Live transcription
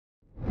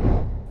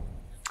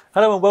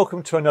Hello and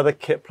welcome to another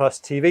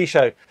KitPlus TV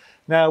show.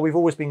 Now, we've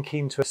always been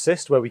keen to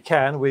assist where we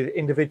can with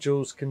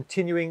individuals'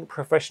 continuing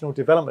professional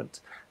development,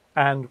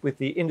 and with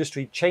the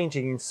industry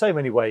changing in so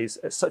many ways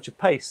at such a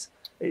pace,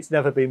 it's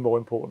never been more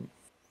important.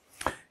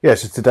 Yeah,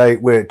 so today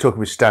we're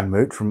talking with Stan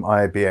Moote from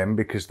IABM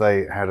because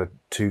they had a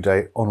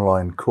 2-day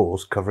online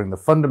course covering the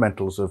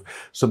fundamentals of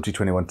SMPTE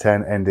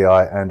 2110,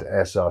 NDI and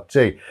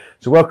SRT.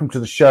 So welcome to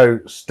the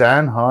show,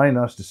 Stan. Hi,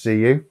 nice to see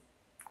you.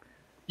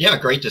 Yeah,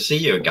 great to see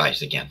you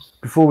guys again.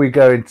 Before we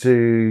go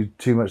into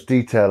too much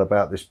detail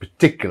about this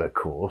particular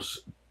course,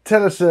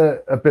 tell us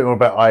a bit more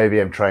about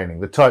IABM training,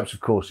 the types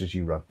of courses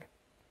you run.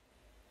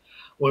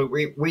 Well,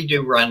 we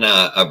do run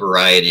a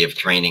variety of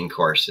training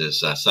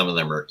courses. Some of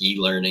them are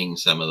e-learning,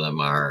 some of them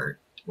are,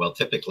 well,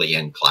 typically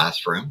in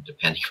classroom,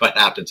 depending what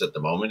happens at the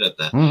moment.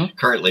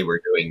 Currently,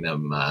 we're doing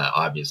them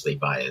obviously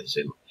via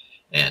Zoom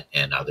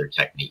and other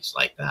techniques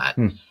like that.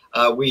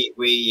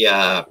 We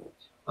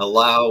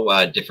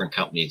allow different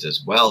companies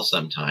as well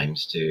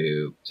sometimes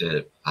to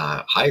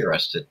hire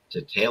us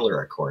to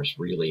tailor a course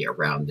really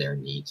around their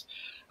needs.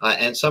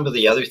 And some of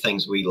the other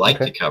things we like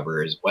to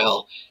cover as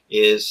well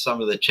is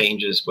some of the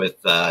changes with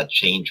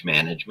change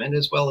management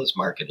as well as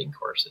marketing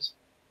courses.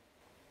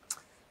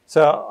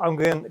 So I'm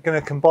going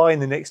to combine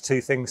the next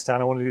two things, Stan,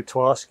 I wanted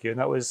to ask you, and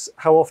that was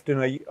how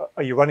often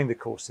are you running the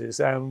courses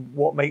and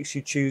what makes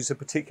you choose a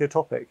particular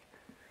topic?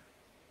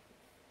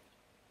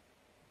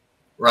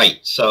 Right.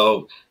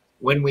 So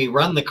when we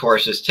run the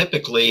courses,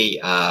 typically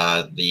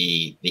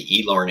the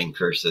e-learning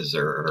courses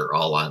are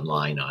all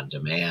online on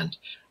demand.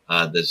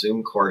 The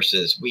Zoom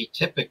courses, we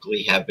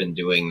typically have been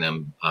doing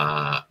them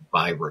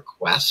by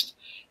request.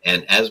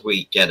 And as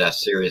we get a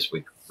serious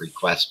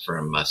request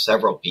from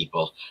several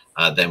people,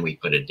 then we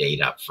put a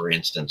date up. For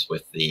instance,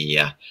 with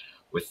the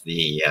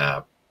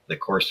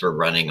course we're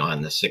running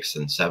on the 6th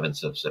and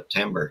 7th of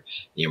September,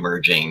 the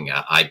emerging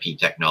IP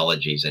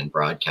technologies in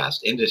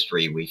broadcast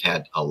industry, we've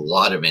had a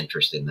lot of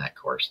interest in that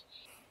course.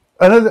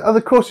 And are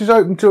the courses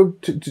open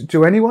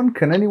to anyone?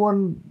 Can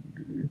anyone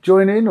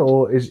join in,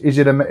 or is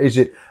it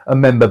a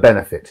member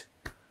benefit?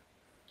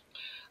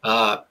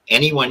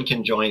 Anyone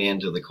can join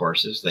into the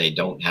courses. They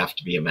don't have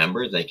to be a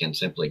member. They can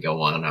simply go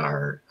on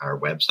our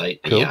website,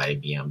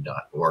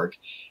 iabm.org,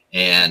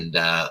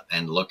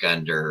 and look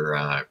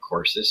under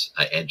courses,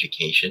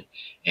 education,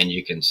 and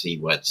you can see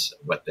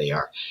what they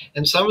are.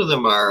 And some of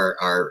them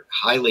are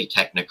highly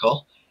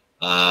technical.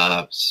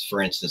 For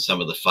instance,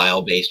 some of the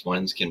file-based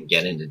ones can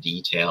get into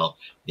detail.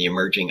 The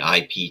emerging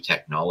IP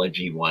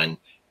technology one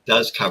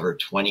does cover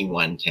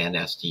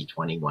 2110, ST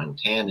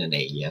 2110 and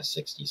AES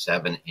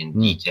 67 in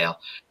detail,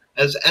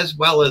 as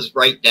well as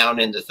right down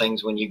into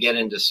things when you get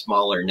into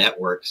smaller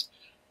networks.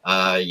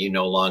 You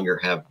no longer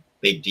have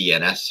big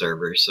DNS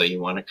servers, so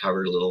you want to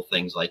cover little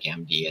things like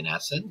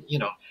MDNS and,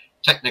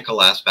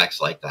 technical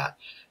aspects like that.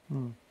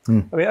 I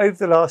mean, over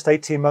the last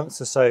 18 months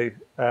or so,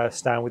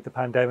 Stan, with the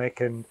pandemic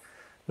and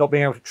not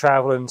being able to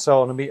travel and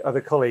so on and meet other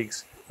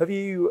colleagues, are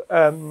you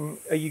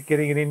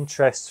getting an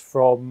interest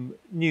from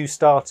new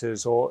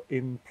starters or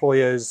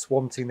employers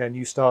wanting their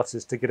new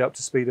starters to get up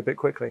to speed a bit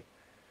quickly?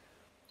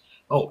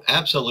 Oh,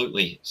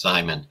 absolutely,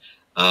 Simon.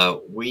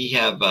 We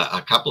have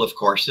a couple of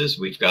courses.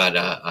 We've got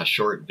a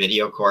short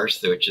video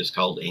course, which is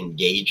called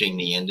Engaging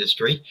the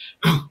Industry,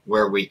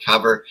 where we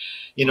cover,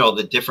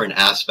 the different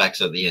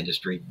aspects of the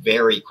industry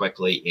very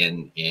quickly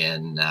in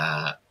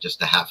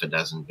just a half a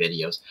dozen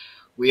videos.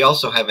 We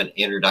also have an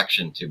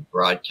introduction to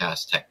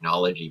broadcast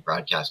technology,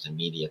 broadcast and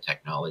media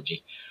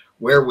technology,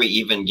 where we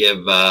even give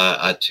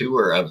a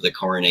tour of the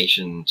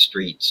Coronation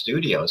Street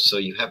studios, so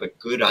you have a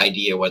good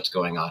idea what's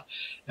going on.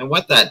 And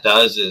what that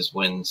does is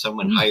when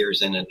someone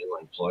hires in a new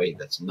employee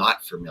that's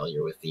not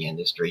familiar with the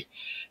industry,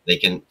 they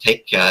can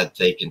take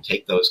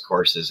those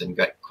courses and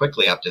get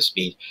quickly up to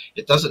speed.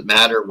 It doesn't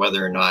matter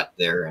whether or not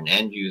they're an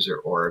end user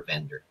or a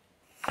vendor.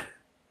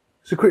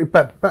 So quickly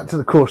back to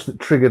the course that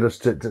triggered us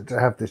to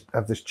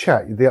have this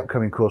chat, the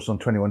upcoming course on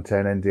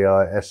 2110,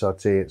 NDI,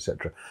 SRT,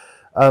 etc.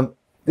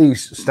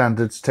 These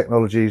standards,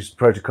 technologies,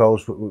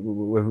 protocols,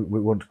 we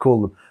want to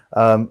call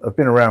them, have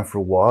been around for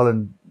a while,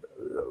 and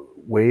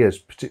we, as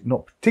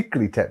not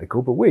particularly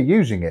technical, but we're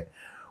using it.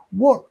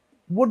 What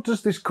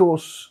does this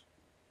course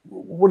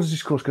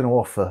going to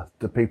offer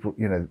the people,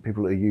 the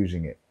people that are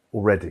using it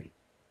already?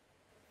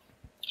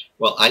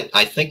 Well,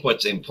 I think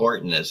what's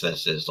important is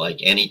this is like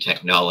any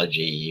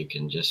technology, you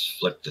can just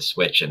flip the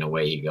switch and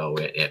away you go.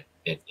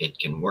 It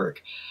can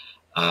work.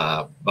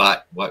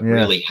 But what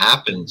really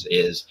happens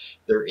is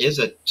there is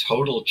a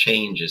total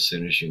change as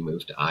soon as you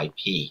move to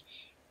IP.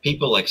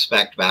 People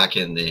expect back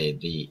in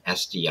the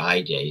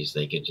SDI days,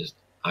 they could just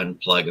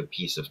unplug a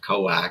piece of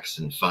coax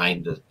and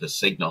find the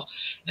signal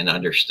and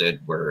understood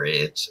where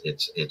it's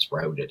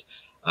routed.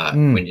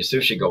 When you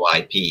soon go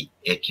IP,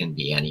 it can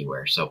be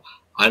anywhere. So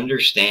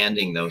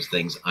understanding those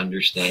things,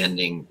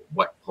 understanding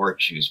what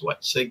ports use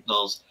what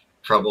signals,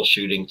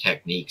 troubleshooting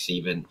techniques,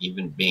 even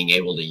being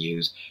able to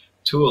use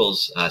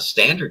tools,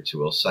 standard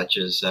tools such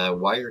as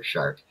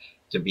Wireshark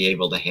to be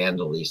able to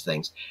handle these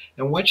things.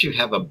 And once you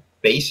have a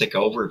basic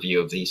overview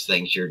of these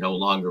things, you're no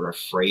longer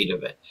afraid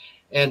of it.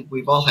 And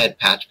we've all had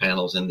patch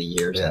panels in the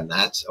years, Yeah. and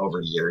that's over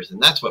years,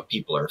 and that's what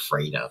people are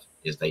afraid of,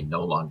 is they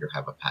no longer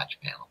have a patch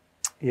panel.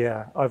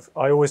 Yeah,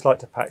 I always like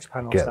to patch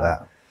panels. Get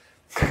now.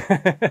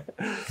 that.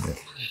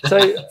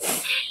 So,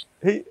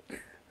 who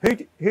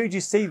do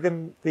you see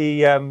the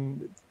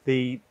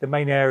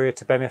main area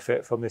to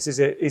benefit from this? Is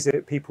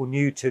it people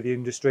new to the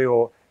industry,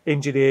 or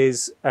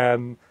engineers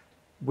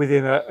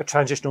within a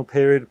transitional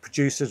period,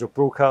 producers or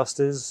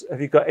broadcasters?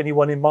 Have you got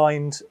anyone in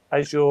mind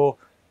as you're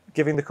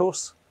giving the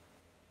course?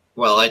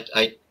 Well,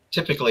 I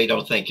typically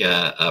don't think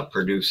a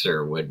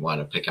producer would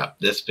want to pick up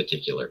this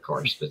particular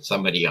course, but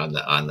somebody on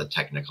the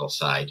technical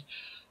side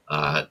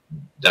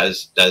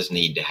does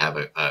need to have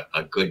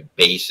a good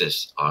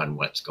basis on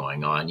what's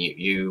going on.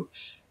 You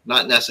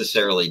not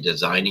necessarily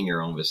designing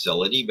your own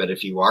facility, but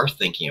if you are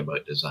thinking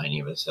about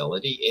designing a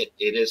facility,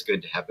 it is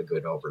good to have a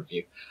good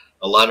overview.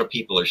 A lot of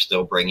people are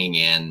still bringing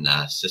in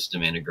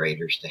system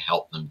integrators to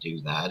help them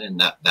do that, and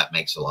that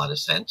makes a lot of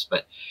sense.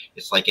 But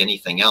it's like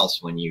anything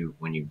else, when you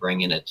bring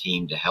in a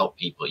team to help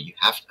people, you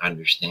have to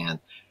understand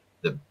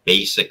the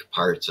basic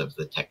parts of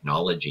the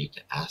technology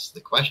to ask the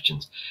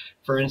questions.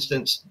 For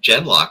instance,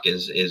 Genlock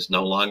is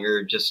no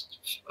longer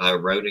just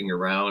routing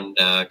around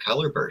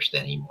color burst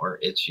anymore.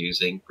 It's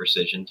using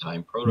precision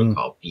time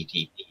protocol,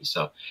 PTP.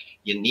 So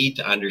you need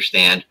to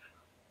understand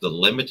the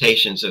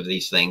limitations of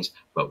these things,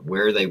 but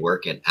where they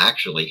work and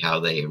actually how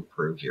they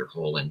improve your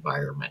whole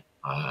environment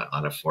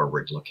on a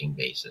forward-looking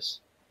basis.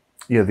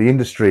 Yeah, the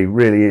industry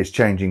really is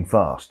changing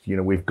fast. You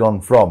know, we've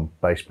gone from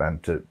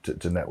baseband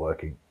to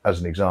networking, as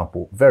an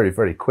example, very,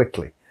 very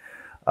quickly.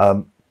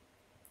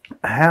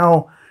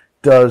 How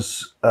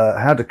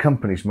do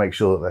companies make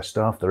sure that their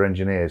staff, their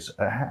engineers,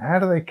 how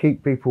do they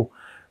keep people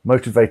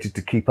motivated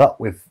to keep up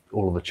with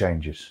all of the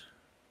changes?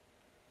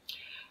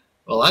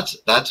 Well,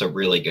 that's a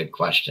really good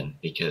question,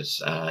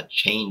 because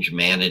change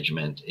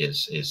management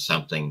is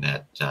something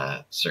that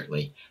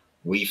certainly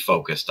we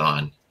focused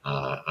on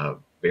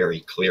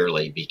very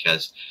clearly,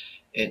 because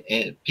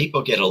and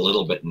people get a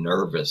little bit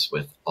nervous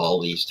with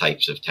all these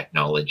types of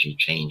technology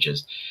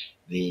changes.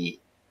 The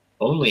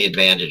only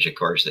advantage, of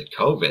course, that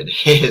COVID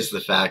is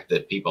the fact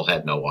that people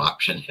had no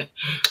option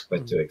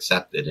but to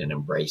accept it and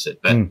embrace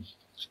it. But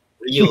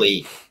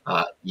really,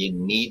 you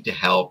need to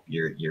help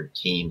your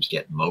teams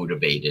get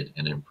motivated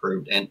and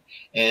improved.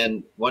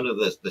 And one of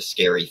the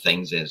scary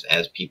things is,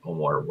 as people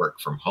more work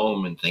from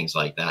home and things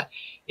like that,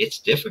 it's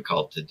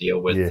difficult to deal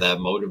with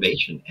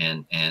motivation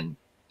and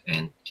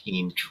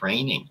team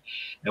training.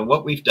 And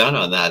what we've done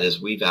on that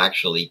is we've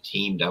actually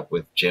teamed up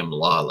with Jim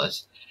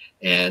Lawless,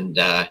 and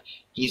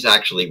he's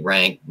actually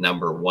ranked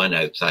 #1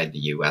 outside the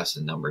US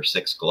and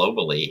 #6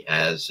 globally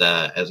as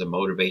a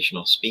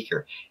motivational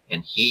speaker.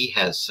 And he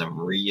has some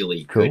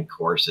really good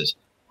courses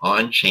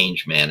on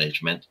change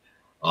management,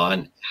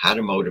 on how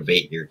to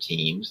motivate your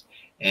teams,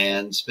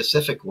 and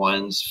specific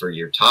ones for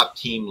your top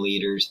team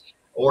leaders,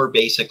 or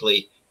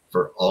basically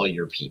for all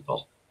your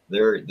people.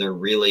 They're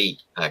really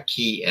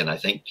key. And I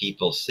think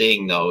people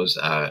seeing those,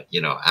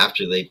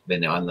 after they've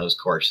been on those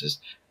courses,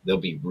 they'll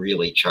be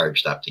really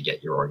charged up to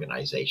get your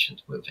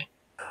organizations moving.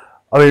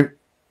 I mean,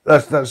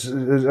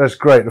 that's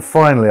great. And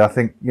finally, I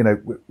think,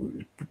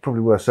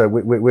 probably worth saying,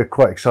 we're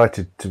quite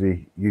excited to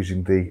be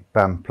using the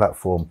BAM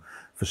platform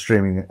for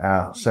streaming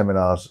our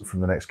seminars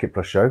from the next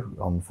KitPlus show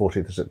on the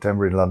 14th of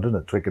September in London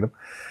at Twickenham.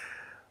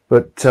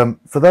 But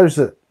for those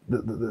that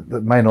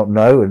may not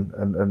know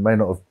and may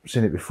not have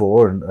seen it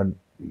before and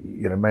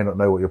may not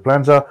know what your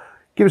plans are,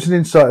 give us an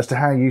insight as to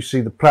how you see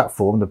the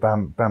platform, the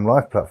BAM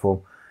Live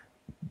platform,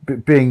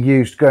 being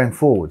used going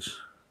forwards.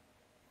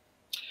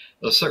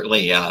 Well,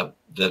 certainly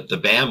the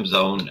BAM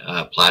Zone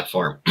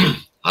platform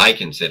I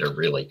consider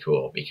really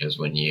cool, because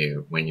when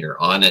you're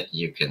on it,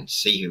 you can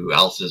see who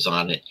else is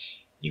on it,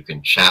 you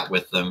can chat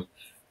with them,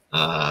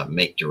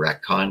 make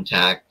direct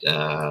contact.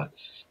 Our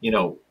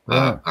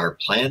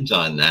plans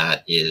on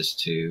that is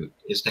to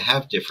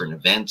have different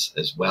events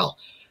as well.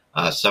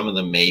 Some of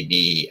them may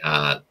be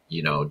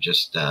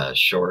just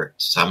short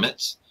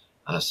summits.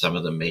 Some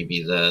of them may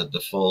be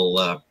the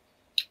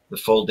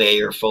full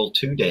day or full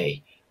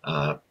 2-day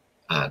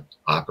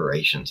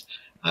operations.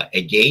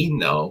 Again,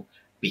 though,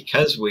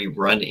 because we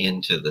run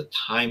into the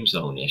time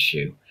zone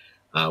issue,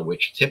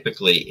 which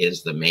typically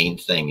is the main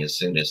thing as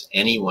soon as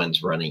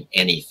anyone's running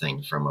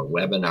anything from a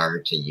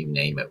webinar to you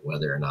name it,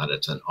 whether or not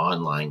it's an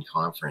online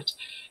conference,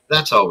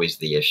 that's always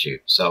the issue.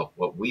 So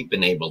what we've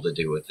been able to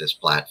do with this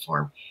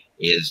platform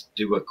is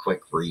do a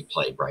quick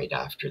replay right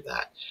after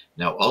that.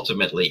 Now,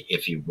 ultimately,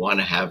 if you want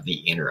to have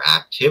the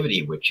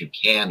interactivity, which you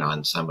can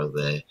on some of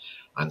the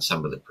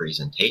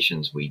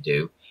presentations we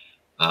do,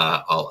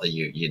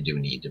 you do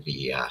need to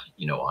be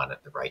on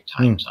at the right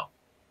time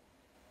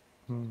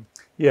zone.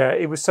 Yeah,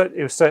 it was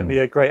certainly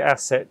a great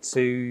asset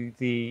to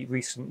the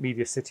recent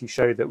Media City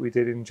show that we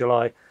did in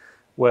July,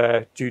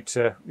 where due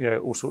to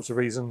all sorts of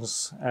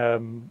reasons, a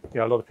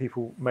lot of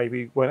people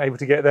maybe weren't able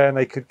to get there, and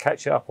they could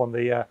catch it up on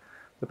the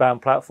BAM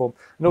platform.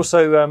 And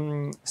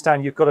also,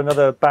 Stan, you've got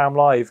another BAM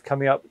Live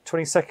coming up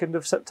 22nd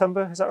of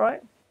September. Is that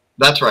right?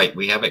 That's right.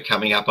 We have it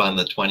coming up on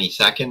the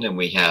 22nd, and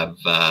we have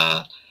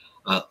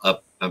a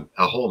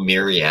whole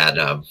myriad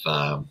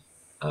of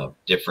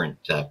different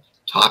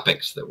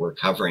topics that we're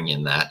covering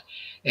in that.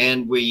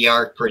 And we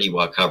are pretty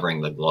well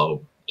covering the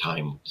globe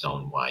time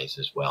zone wise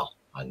as well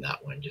on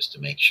that one, just to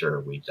make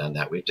sure we've done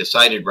that. We've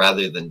decided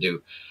rather than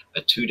do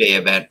a 2-day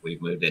event,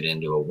 we've moved it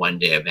into a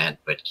 1-day event,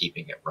 but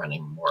keeping it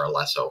running more or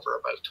less over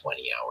about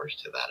 20 hours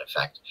to that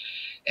effect.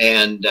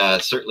 And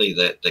certainly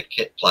the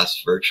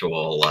KitPlus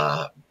virtual,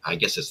 I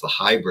guess it's the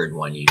hybrid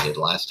one you did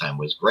last time,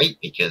 was great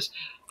because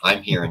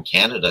I'm here in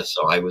Canada,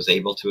 so I was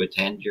able to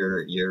attend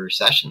your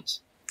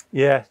sessions.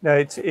 Yeah, no,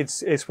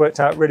 it's worked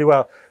out really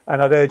well,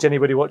 and I'd urge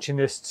anybody watching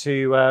this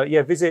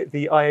to visit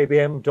the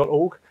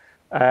IABM.org,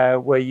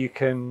 where you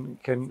can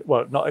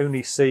well, not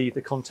only see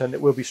the content that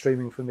we'll be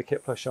streaming from the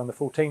KitPlus show on the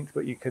 14th,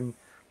 but you can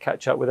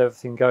catch up with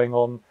everything going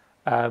on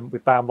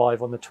with BAM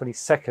Live on the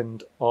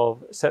 22nd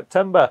of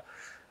September.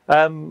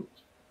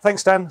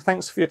 Thanks, Dan.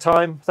 Thanks for your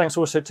time. Thanks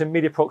also to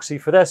Mediaproxy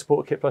for their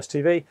support of KitPlus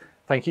TV.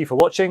 Thank you for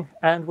watching,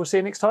 and we'll see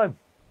you next time.